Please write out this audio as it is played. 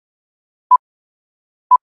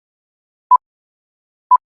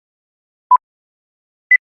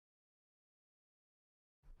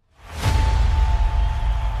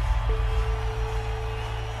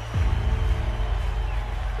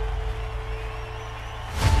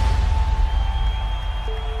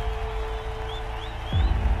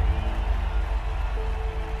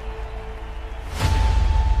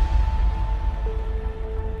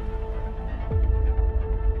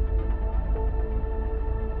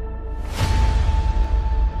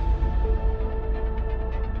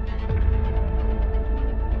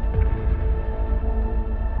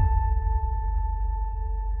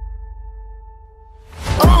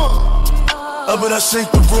but I shake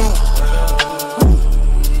the room.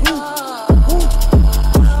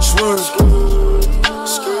 Swerve.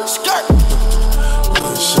 Skirt. Go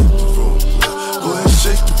ahead, shake the room. Go ahead,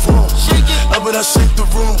 shake the room. But I shake the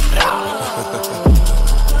room.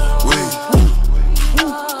 Wait.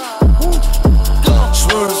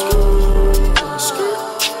 Swerve.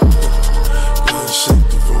 Go ahead, shake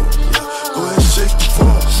the room. Go ahead, shake the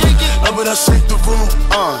room. But I shake the room.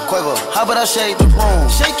 Quavo, how about I shake the room?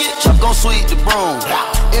 Shake it. Chuck gon' sweep the broom.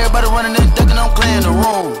 Everybody running and ducking, I'm clearing the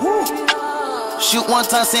room. Shoot one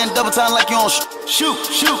time, saying double time like you on shoot.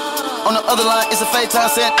 On the other line, it's a fake time,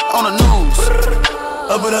 saying on the news.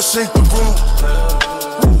 But I shake the room.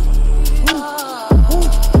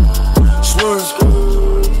 Swerve.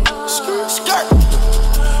 Skirt.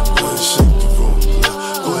 Go ahead, shake the room.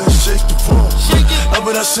 Go ahead, shake the room.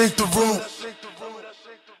 But I shake the room.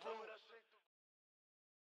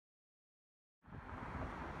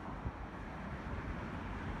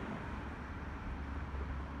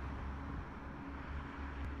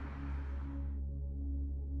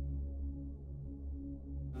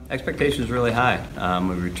 Expectations really high.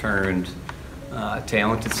 We returned a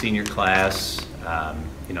talented senior class, not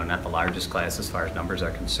the largest class as far as numbers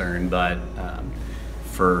are concerned, but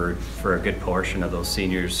for a good portion of those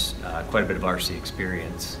seniors, quite a bit of varsity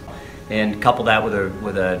experience. And couple that with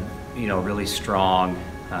a really strong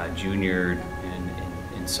junior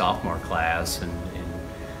and sophomore class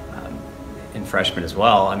and freshman as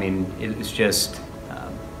well. I mean, it was just,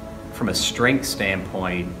 from a strength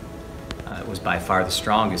standpoint, it was by far the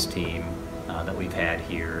strongest team that we've had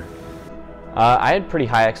here. I had pretty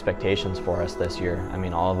high expectations for us this year. I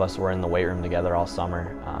mean, all of us were in the weight room together all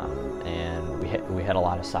summer, and we had a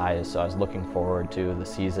lot of size, so I was looking forward to the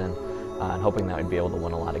season and hoping that we'd be able to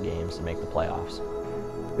win a lot of games to make the playoffs.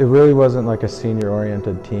 It really wasn't like a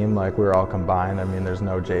senior-oriented team, like we were all combined. I mean, there's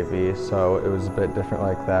no JV, so it was a bit different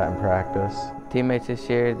like that in practice. Teammates this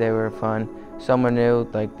year, they were fun. Some were new,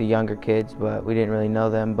 like the younger kids, but we didn't really know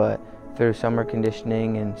them, but through summer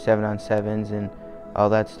conditioning and 7-on-7s and all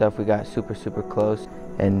that stuff, we got super close,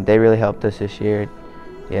 and they really helped us this year.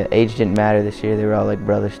 Yeah, age didn't matter this year. They were all like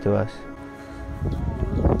brothers to us.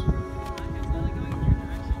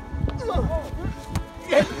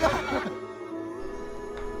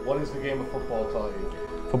 What has the game of football taught you?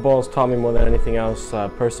 Football's taught me more than anything else,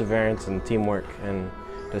 perseverance and teamwork, and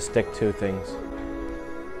to stick to things.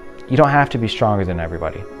 You don't have to be stronger than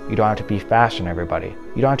everybody. You don't have to be faster than everybody.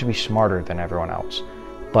 You don't have to be smarter than everyone else.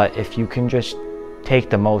 But if you can just take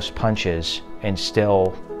the most punches and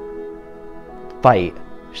still fight,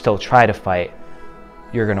 still try to fight,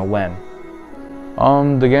 you're gonna win.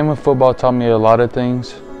 The game of football taught me a lot of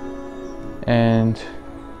things, and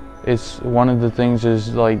it's one of the things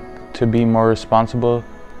is like to be more responsible,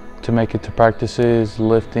 to make it to practices,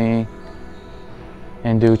 lifting,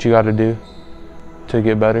 and do what you gotta do to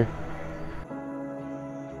get better.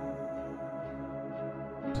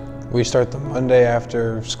 We start the Monday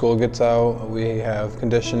after school gets out. We have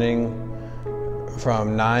conditioning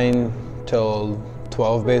from 9 till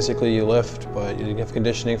 12 basically. You lift, but you have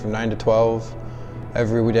conditioning from 9 to 12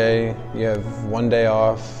 every day. You have one day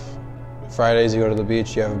off. Fridays you go to the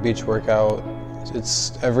beach, you have a beach workout.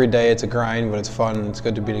 It's every day, it's a grind, but it's fun. It's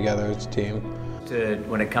good to be together as a team.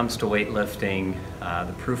 When it comes to weightlifting,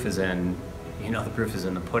 the proof is in, the proof is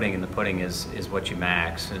in the pudding, and the pudding is what you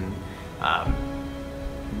max. And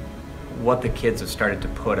what the kids have started to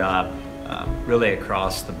put up really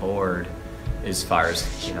across the board as far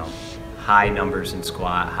as, high numbers in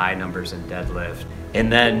squat, high numbers in deadlift.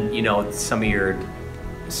 And then, some of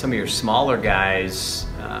your smaller guys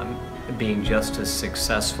being just as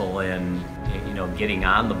successful in, getting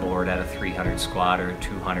on the board at a 300 squat or a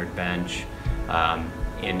 200 bench,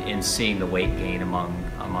 in seeing the weight gain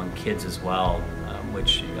among kids as well,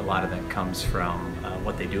 which a lot of that comes from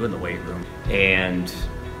what they do in the weight room. And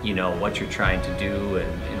what you're trying to do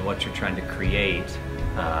and what you're trying to create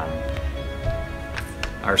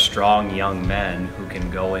are strong young men who can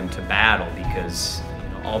go into battle, because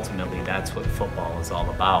ultimately that's what football is all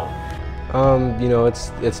about.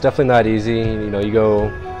 It's definitely not easy. You go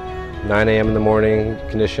 9 a.m. in the morning,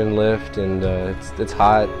 condition, lift, and it's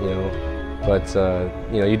hot. But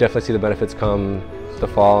you definitely see the benefits come the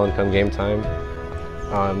fall and come game time.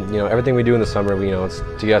 Everything we do in the summer, it's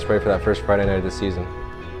to get us ready for that first Friday night of the season.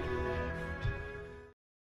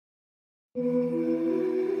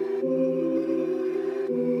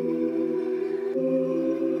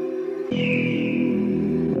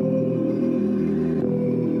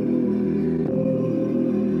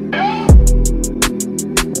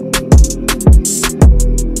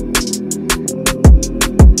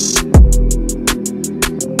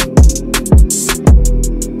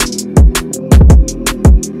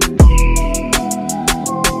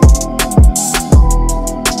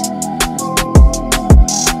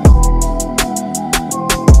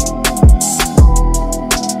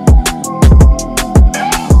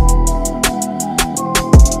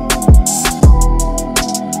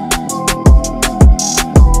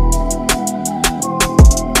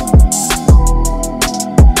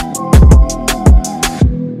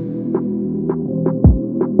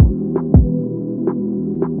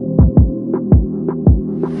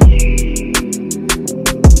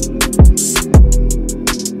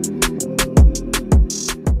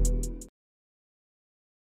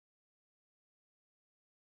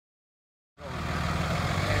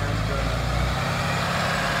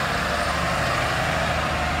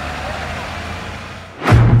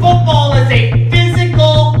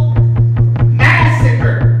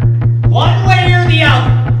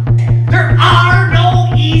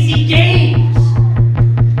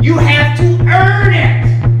 earn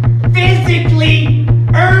it. Physically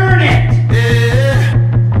earn it.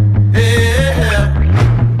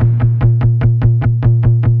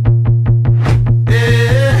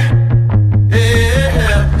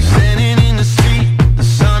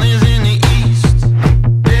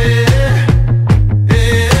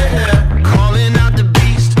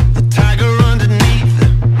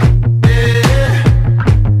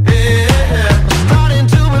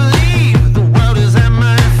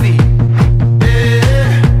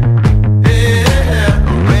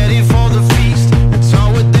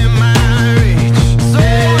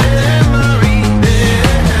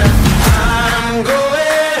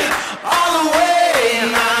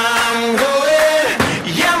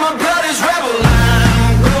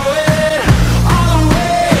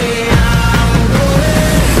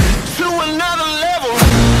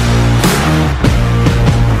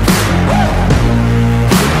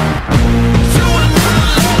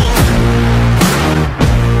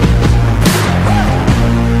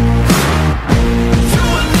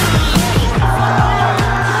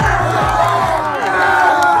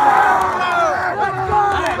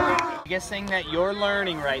 Thing that you're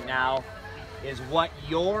learning right now is what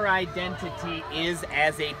your identity is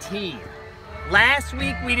as a team. Last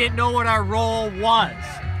week we didn't know what our role was.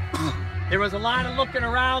 There was a lot of looking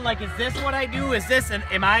around like, is this what I do? Is this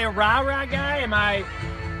am I a rah-rah guy? Am I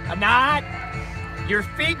not? You're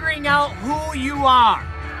figuring out who you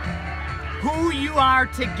are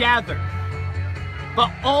together. But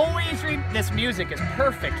always this music is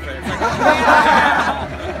perfect for this.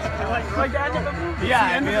 Like the end of the movie.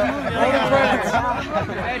 Yeah,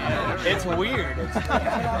 it's weird.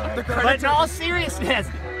 But in all seriousness,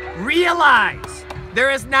 realize there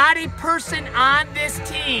is not a person on this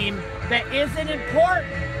team that isn't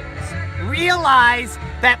important. Realize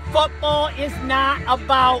that football is not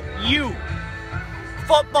about you.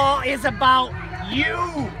 Football is about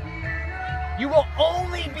you. You will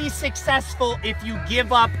only be successful if you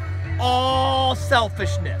give up all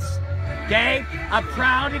selfishness. Okay? I'm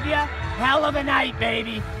proud of you. Hell of a night,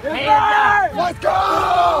 baby. Hands up. Let's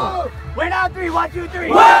go! Win on 3. 1, 2,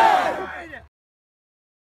 3.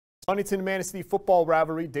 Huntington-Manistee football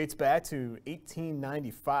rivalry dates back to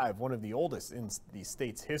 1895, one of the oldest in the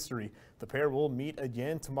state's history. The pair will meet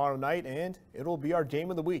again tomorrow night, and it'll be our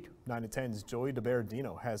game of the week. 9 to 10's Joey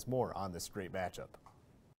DeBardino has more on this great matchup.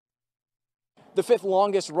 The 5th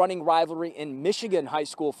longest running rivalry in Michigan high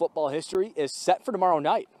school football history is set for tomorrow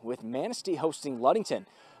night, with Manistee hosting Ludington.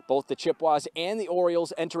 Both the Chippewas and the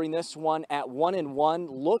Orioles entering this one at 1-1,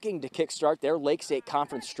 looking to kickstart their Lake State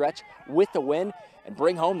Conference stretch with the win and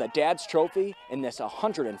bring home the Dad's Trophy in this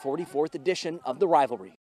 144th edition of the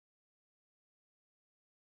rivalry.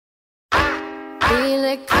 Feel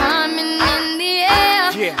it coming in the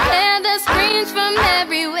air. Hear the screams from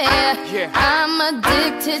everywhere. I'm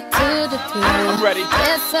addicted to the thrill. I'm ready.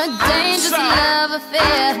 It's a dangerous love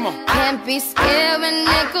affair. Can't be scared when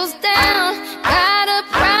it goes down. Got a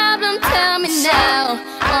problem? Tell me now.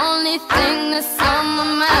 Only thing that's on my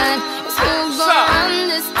mind is who's gonna run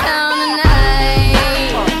this town tonight.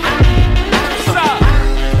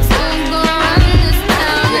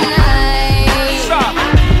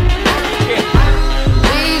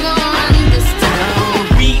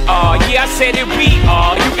 I said it, we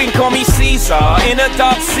are. You can call me Caesar, in a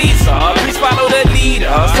dark Caesar. Please follow the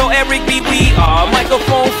leader. So Eric B, we are.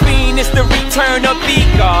 Microphone fiend, it's the return of the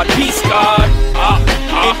God. Peace God.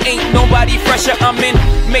 It ain't nobody fresher. I'm in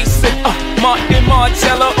Mason, Martin,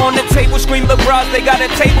 Marcella on the table. Scream LeBron, they got a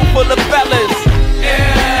table full of fellas.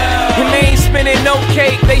 Yeah. And they ain't spinning no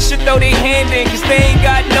cake. They should throw their hand in, cause they ain't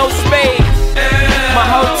got no space. My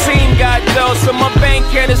whole team got dough, so my bank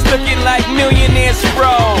account is looking like millionaires,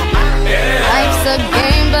 bro. Life's a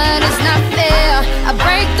game, but it's not fair. I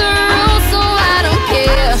break the rules, so I don't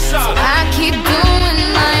care. So I keep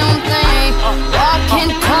doing my own thing,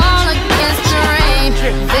 walking tall against the rain.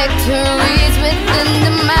 Victories within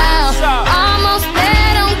the mile, almost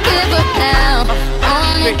there, don't give up now.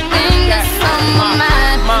 Only thing that's on my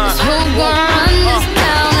mind is who gon' run this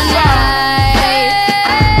town tonight.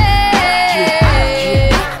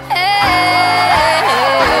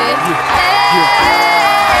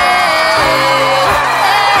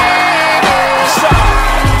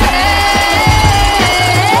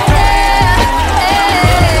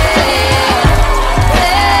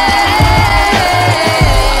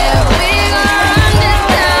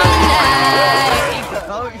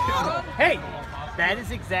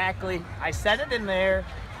 I said it in there.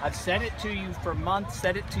 I've said it to you for months,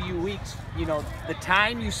 said it to you weeks. You know, the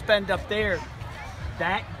time you spend up there,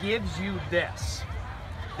 that gives you this.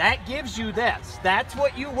 That gives you this. That's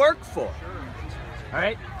what you work for. All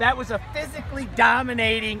right? That was a physically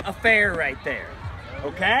dominating affair right there.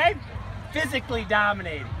 Okay? Physically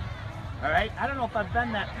dominating. All right? I don't know if I've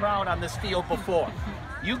been that proud on this field before.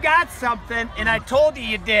 You got something, and I told you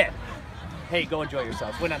you did. Hey, go enjoy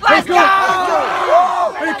yourselves. Let's go!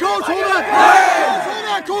 Hey, Coach, hold on! Hey! Hold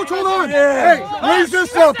on, Coach, hold on! Yeah. Hey, raise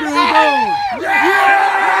this up, here we go!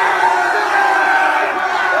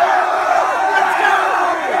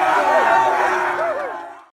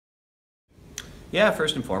 Yeah,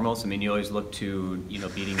 first and foremost, I mean, you always look to, you know,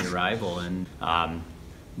 beating your rival, and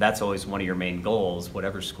that's always one of your main goals,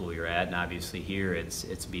 whatever school you're at. And obviously here,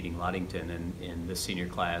 it's beating Ludington, and this senior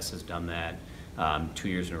class has done that 2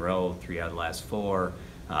 years in a row, 3 out of the last 4.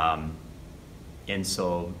 And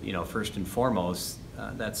so, you know, first and foremost,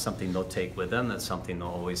 that's something they'll take with them. That's something they'll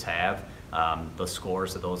always have. The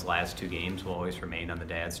scores of those last 2 games will always remain on the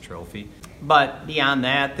dad's trophy. But beyond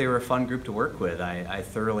that, they were a fun group to work with. I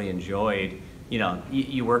thoroughly enjoyed, you know,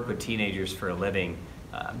 you work with teenagers for a living.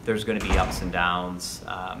 There's going to be ups and downs.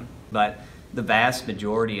 But the vast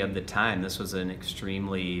majority of the time, this was an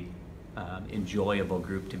extremely enjoyable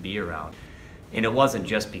group to be around. And it wasn't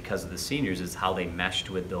just because of the seniors, it's how they meshed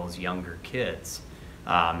with those younger kids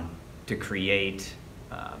to create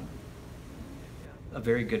a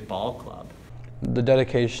very good ball club. The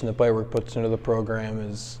dedication that Bywork puts into the program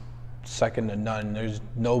is second to none. There's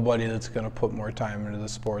nobody that's going to put more time into the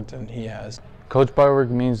sport than he has. Coach Bywork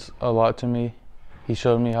means a lot to me. He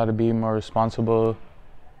showed me how to be more responsible,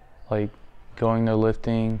 like going to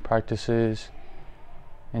lifting practices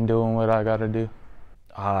and doing what I got to do.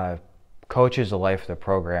 Coach is the life of the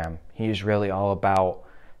program. He's really all about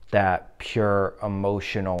that pure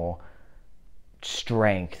emotional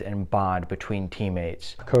strength and bond between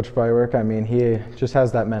teammates. Coach Bywork, I mean, he just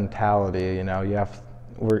has that mentality, you know, you have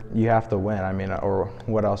to win. I mean, or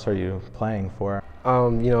what else are you playing for?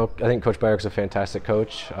 You know, I think Coach Bywork's a fantastic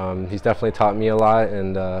coach. He's definitely taught me a lot,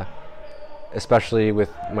 and especially with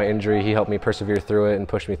my injury, he helped me persevere through it and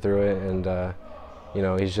push me through it. And you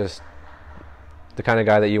know, he's just the kind of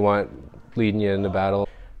guy that you want leading you into battle.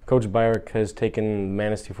 Coach Bywork has taken the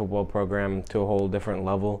Manistee football program to a whole different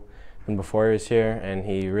level than before he was here, and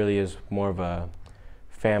he really is more of a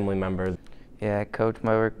family member. Yeah, Coach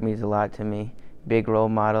Bywork means a lot to me. Big role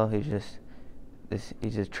model.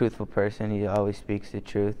 He's a truthful person. He always speaks the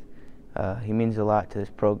truth. He means a lot to this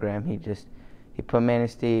program. He put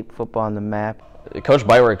Manistee football on the map. Coach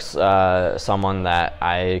Bywork's someone that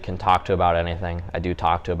I can talk to about anything. I do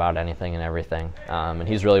talk to about anything and everything, and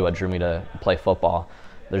he's really what drew me to play football.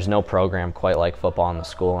 There's no program quite like football in the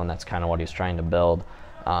school, and that's kind of what he's trying to build,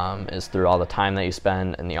 is through all the time that you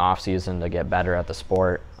spend in the off season to get better at the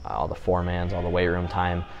sport, all the four-mans, all the weight room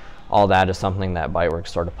time. All that is something that Bywork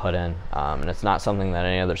sort of put in, and it's not something that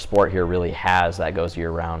any other sport here really has that goes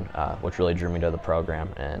year-round, which really drew me to the program,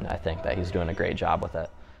 and I think that he's doing a great job with it.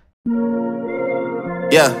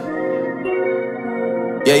 Yeah.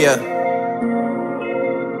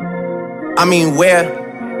 I mean,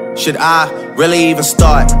 where should I really even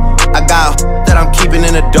start? I got that I'm keeping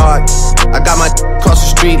in the dark. I got my across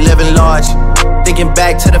the street living large. Thinking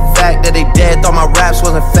back to the fact that they dead, thought my raps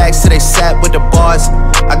wasn't facts, so they sat with the bars.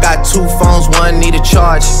 I got 2 phones, one need a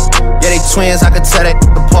charge. Yeah, they twins, I could tell they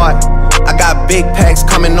apart. I got big packs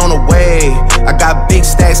coming on the way. I got big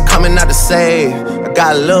stacks coming out to save. I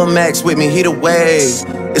got Lil Max with me, he the wave.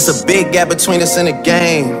 It's a big gap between us and the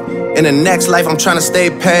game. In the next life, I'm trying to stay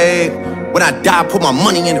paid. When I die, put my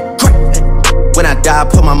money in the grave. When I die,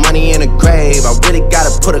 put my money in the grave. I really gotta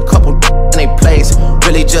put a couple in a place.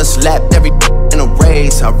 Really just lapped every in a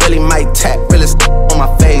race. I really might tap realest on my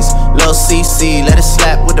face. Lil CC, let it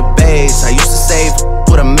slap with the bass. I used to save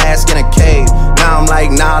with a mask in a cave. Now I'm like,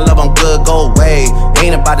 nah, love, I'm good, go away.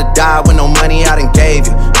 Ain't about to die with no money I done gave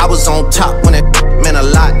you. I was on top when it meant a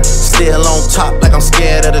lot. Still on top like I'm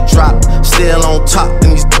scared of the drop. Still on top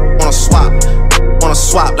and these wanna swap. Wanna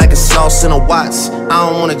swap like it's sauce in a Watts. I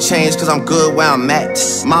don't wanna change cause I'm good where I'm at.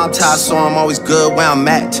 Mob tie, so I'm always good where I'm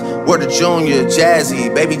at. Word to Junior,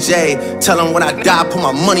 Jazzy, Baby J. Tell them when I die, put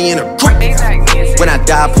my money in a grave. When I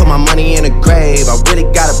die, put my money in a grave. I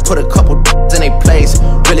really gotta put a couple in a place.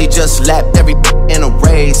 Really just lapped every in a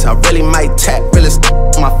race. I really might tap realest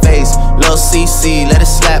on my face. Lil CC, let it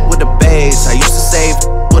slap with the bass. I used to save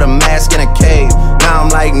with a mask in a cave. Now I'm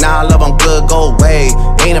like, nah, love, I'm good, go away.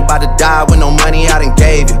 Ain't about to die with no money I done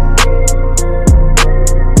gave you.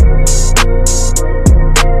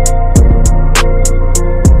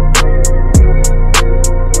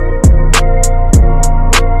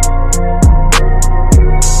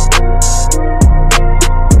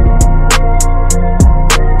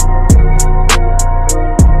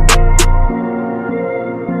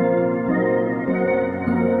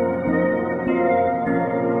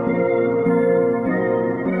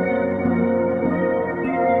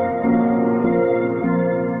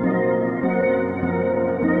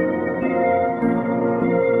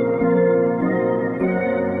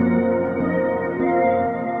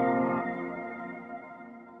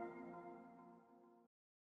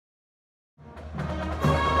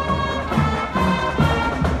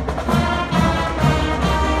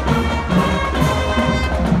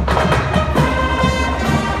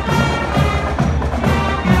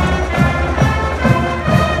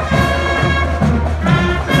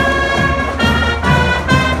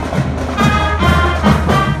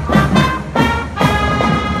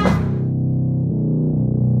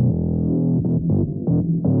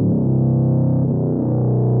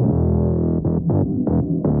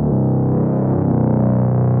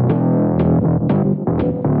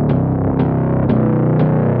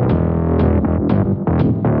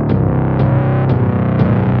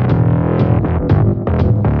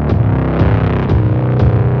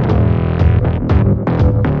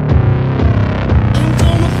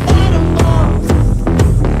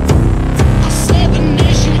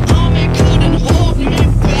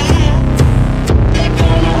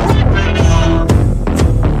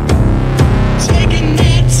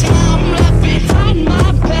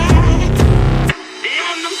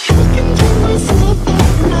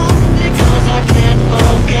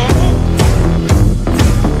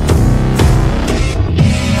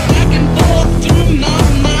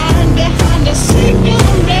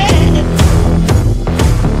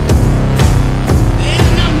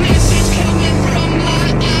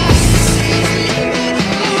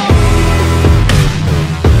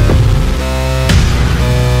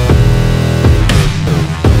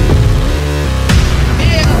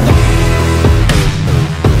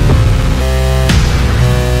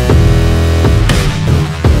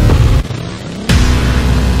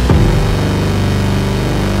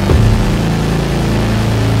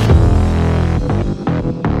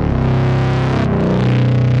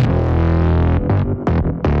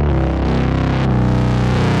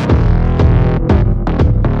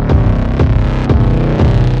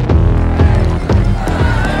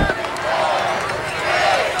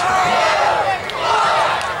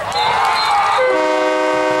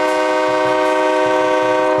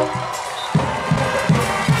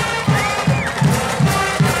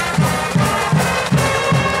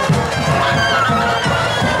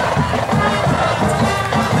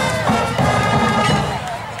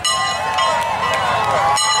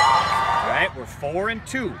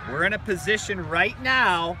 game 2. We're in a position right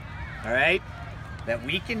now, all right, that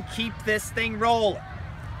we can keep this thing rolling.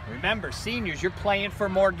 Remember, seniors, you're playing for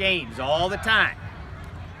more games all the time.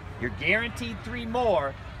 You're guaranteed 3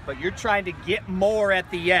 more, but you're trying to get more at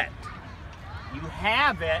the end. You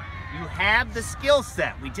have it. You have the skill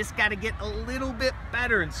set. We just got to get a little bit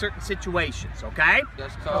better in certain situations, okay?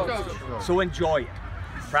 Yes, Coach. So enjoy it.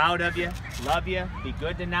 Proud of you. Love you. Be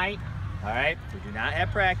good tonight. All right? We do not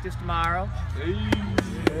have practice tomorrow.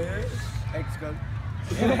 Yes. Thanks, Coach.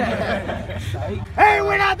 Hey,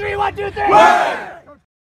 we're on 3, 1, 2, 3.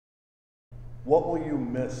 What will you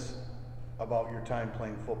miss about your time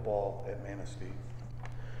playing football at Manistee?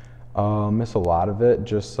 Miss a lot of it,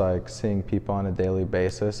 just like seeing people on a daily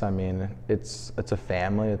basis. I mean, it's a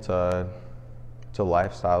family, it's a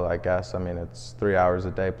lifestyle, I guess. I mean, it's 3 hours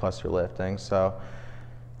a day plus your lifting, so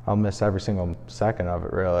I'll miss every single second of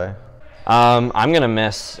it, really. I'm gonna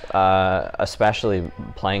miss, especially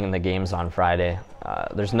playing in the games on Friday.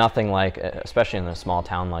 There's nothing like, especially in a small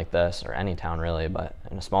town like this, or any town really, but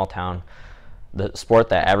in a small town, the sport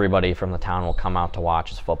that everybody from the town will come out to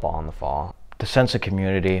watch is football in the fall. The sense of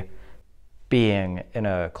community, being in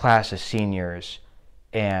a class of seniors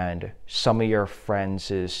and some of your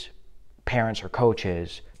friends' parents or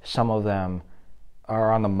coaches, some of them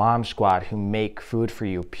are on the mom squad who make food for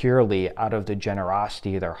you purely out of the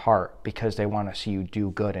generosity of their heart because they want to see you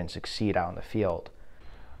do good and succeed out in the field.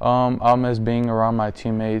 I'll miss being around my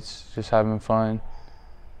teammates, just having fun,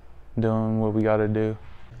 doing what we got to do.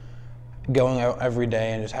 Going out every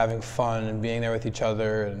day and just having fun and being there with each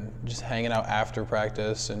other and just hanging out after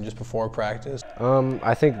practice and just before practice.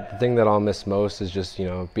 I think the thing that I'll miss most is just,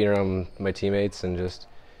 being around my teammates and just,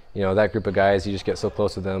 that group of guys, you just get so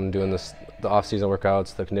close with them doing the off-season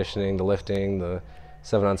workouts, the conditioning, the lifting, the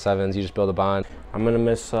 7-on-7s, you just build a bond. I'm gonna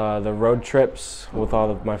miss the road trips with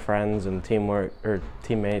all of my friends and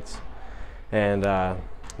teammates, and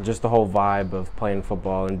just the whole vibe of playing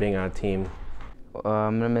football and being on a team.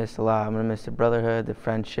 I'm going to miss a lot. I'm going to miss the brotherhood, the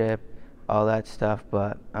friendship, all that stuff,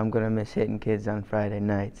 but I'm going to miss hitting kids on Friday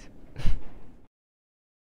nights.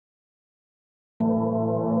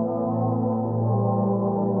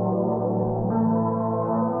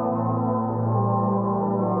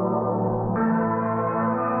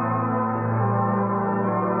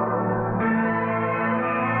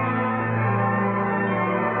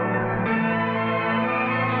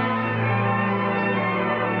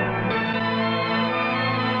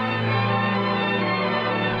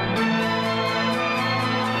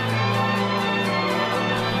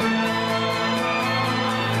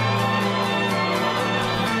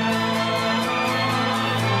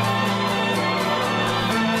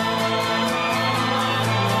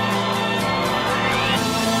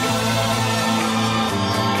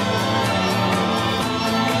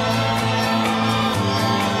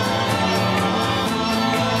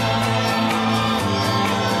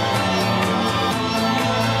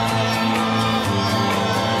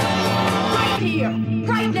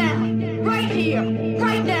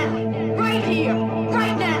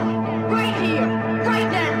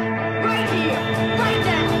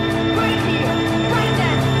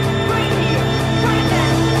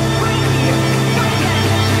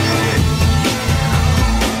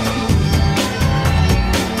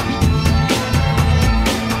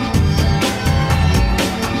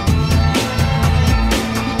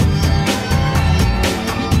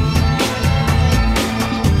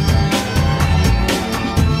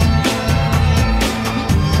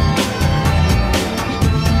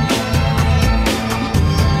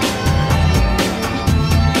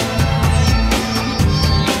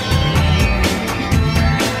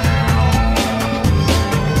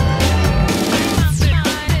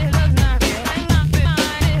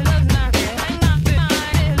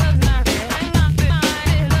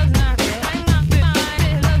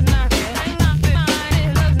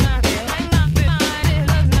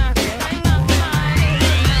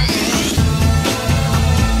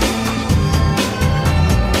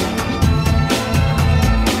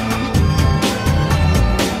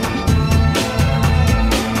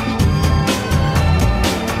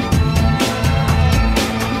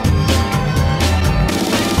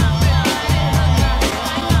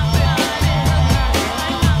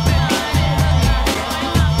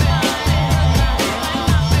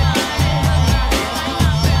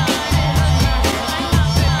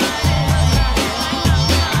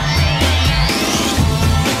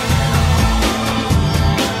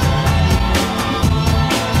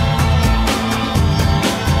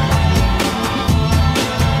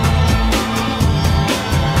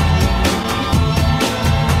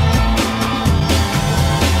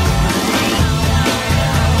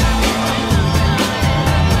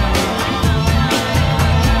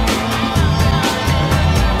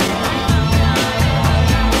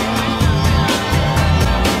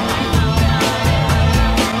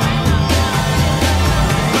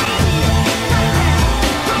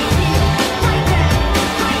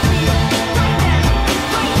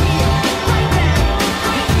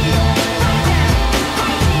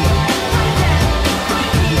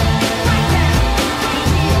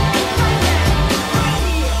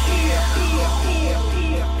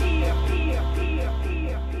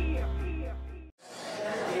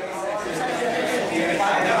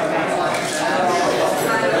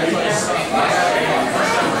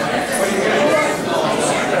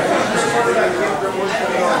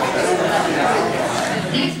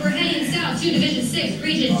 2, Division 6,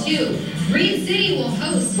 Region 2. Green City will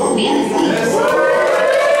host Manistee.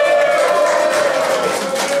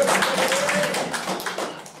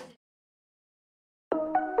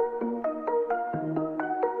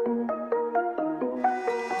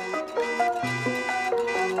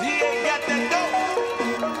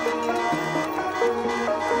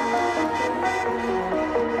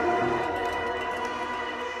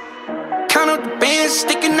 Count up the bands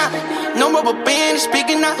sticking out. No rubber band is big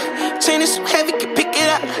enough. Chain is so heavy, can pick it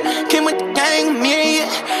up. Came with the gang, myriad.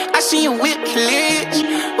 I see you whip hilarious.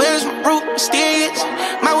 Where's my root mysterious?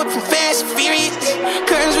 My whip from fast and furious.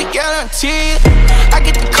 Curtains we got interior. I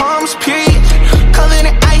get the calmest period. Covered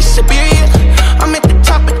in ice, Siberia. I'm at the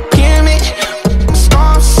top of the pyramid. I'm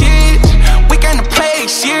storm serious. We got to play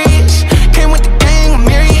serious. Came with the gang,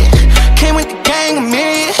 myriad. Came with the gang,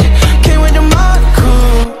 myriad. Came with the mother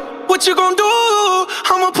crew. What you gon' do?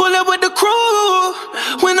 I'ma pull up with the crew.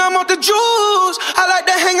 When I'm off the juice, I like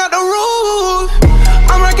to hang out the roof.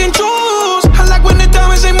 I'm rocking jewels. I like when the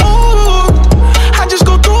diamonds they move. I just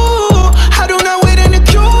go through. I do not wait in the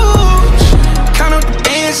queues. Count up the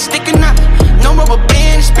bands sticking out. No rubber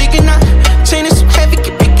band is big enough. Chain is so heavy,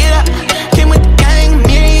 can pick it up. Came with the gang,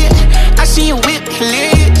 myriad. I see you whip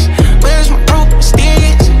hilarious. Where's my root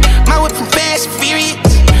mysterious? My whip from fast and furious.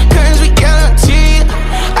 Curtains we got interior.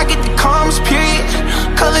 I get the calmest period.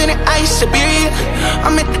 Covered in ice, Siberia.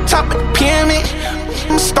 I'm at the top of the pyramid.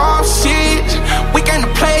 I'm storm serious. We came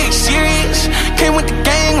to play serious. Came with the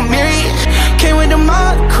gang, myriad. Came with the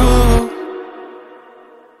mother crew.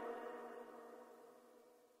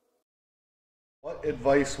 What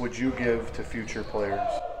advice would you give to future players?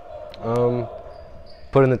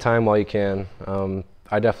 Put in the time while you can.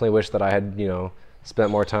 I definitely wish that I had,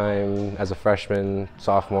 spent more time as a freshman,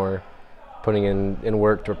 sophomore, putting in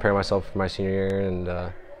work to prepare myself for my senior year,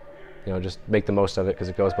 and just make the most of it because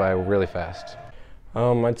it goes by really fast.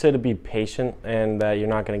 I'd say to be patient and that you're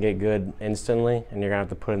not going to get good instantly, and you're going to have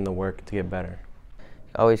to put in the work to get better.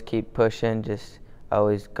 Always keep pushing, just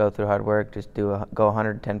always go through hard work, just go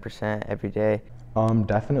 110% every day.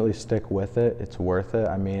 Definitely stick with it. It's worth it.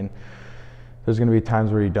 I mean, there's going to be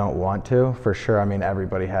times where you don't want to, for sure. I mean,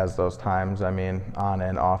 everybody has those times, on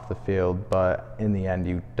and off the field, but in the end,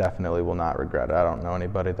 you definitely will not regret it. I don't know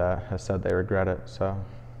anybody that has said they regret it, so.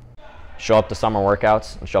 Show up to summer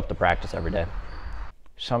workouts and show up to practice every day.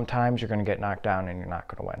 Sometimes you're going to get knocked down and you're not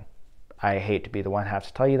going to win. I hate to be the one to have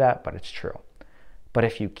to tell you that, but it's true. But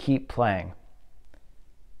if you keep playing,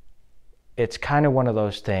 it's kind of one of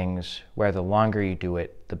those things where the longer you do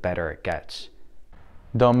it, the better it gets.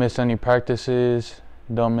 Don't miss any practices,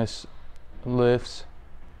 don't miss lifts.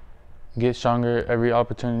 Get stronger every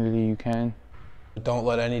opportunity you can. Don't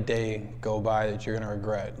let any day go by that you're going to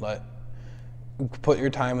regret. Put your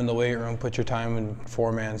time in the weight room, put your time in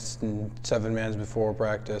 4-mans and 7-mans before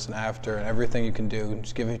practice and after, and everything you can do.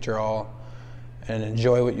 Just give it your all and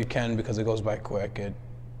enjoy what you can because it goes by quick.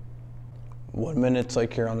 1 minute it's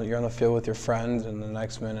like you're on the field with your friends, and the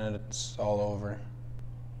next minute it's all over.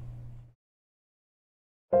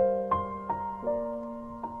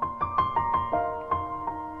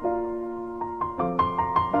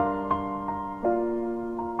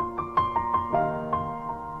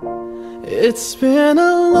 It's been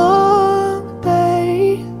a long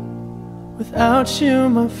day without you,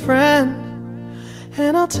 my friend,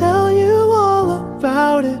 and I'll tell you all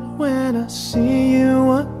about it when I see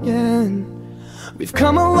you again. We've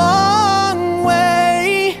come a long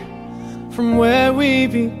way from where we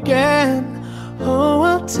began. Oh,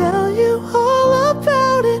 I'll tell you all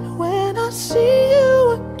about it when I see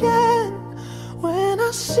you again. When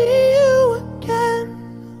I see you again.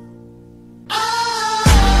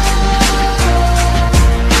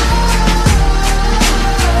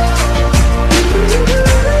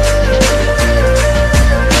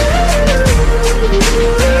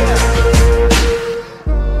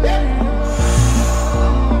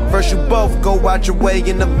 First you both go out your way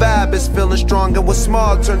and the vibe is feeling strong, and what's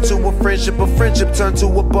small turn to a friendship turn to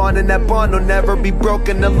a bond, and that bond will never be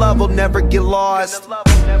broken, the love will never get lost.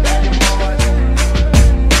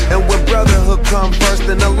 And when brotherhood come first,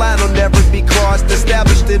 then the line will never be crossed.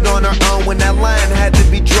 Established it on our own when that line had to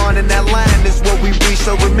be drawn, and that line is what we reach,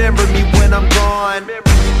 so remember me when I'm gone.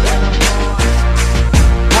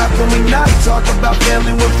 How can we not talk about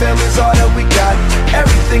family when family's all that we got?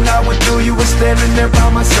 Everything I went through, you were standing there by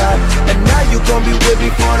my side, and now you gon' be with me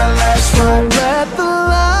for the last ride. Let the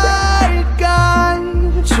light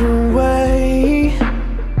guide your way.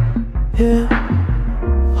 Yeah.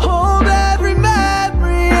 Hold every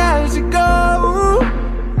memory as you go,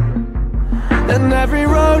 and every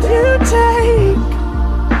road you take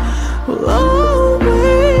will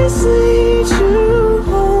always lead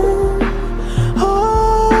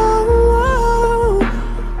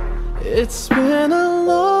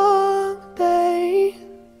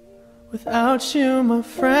my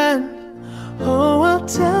friend.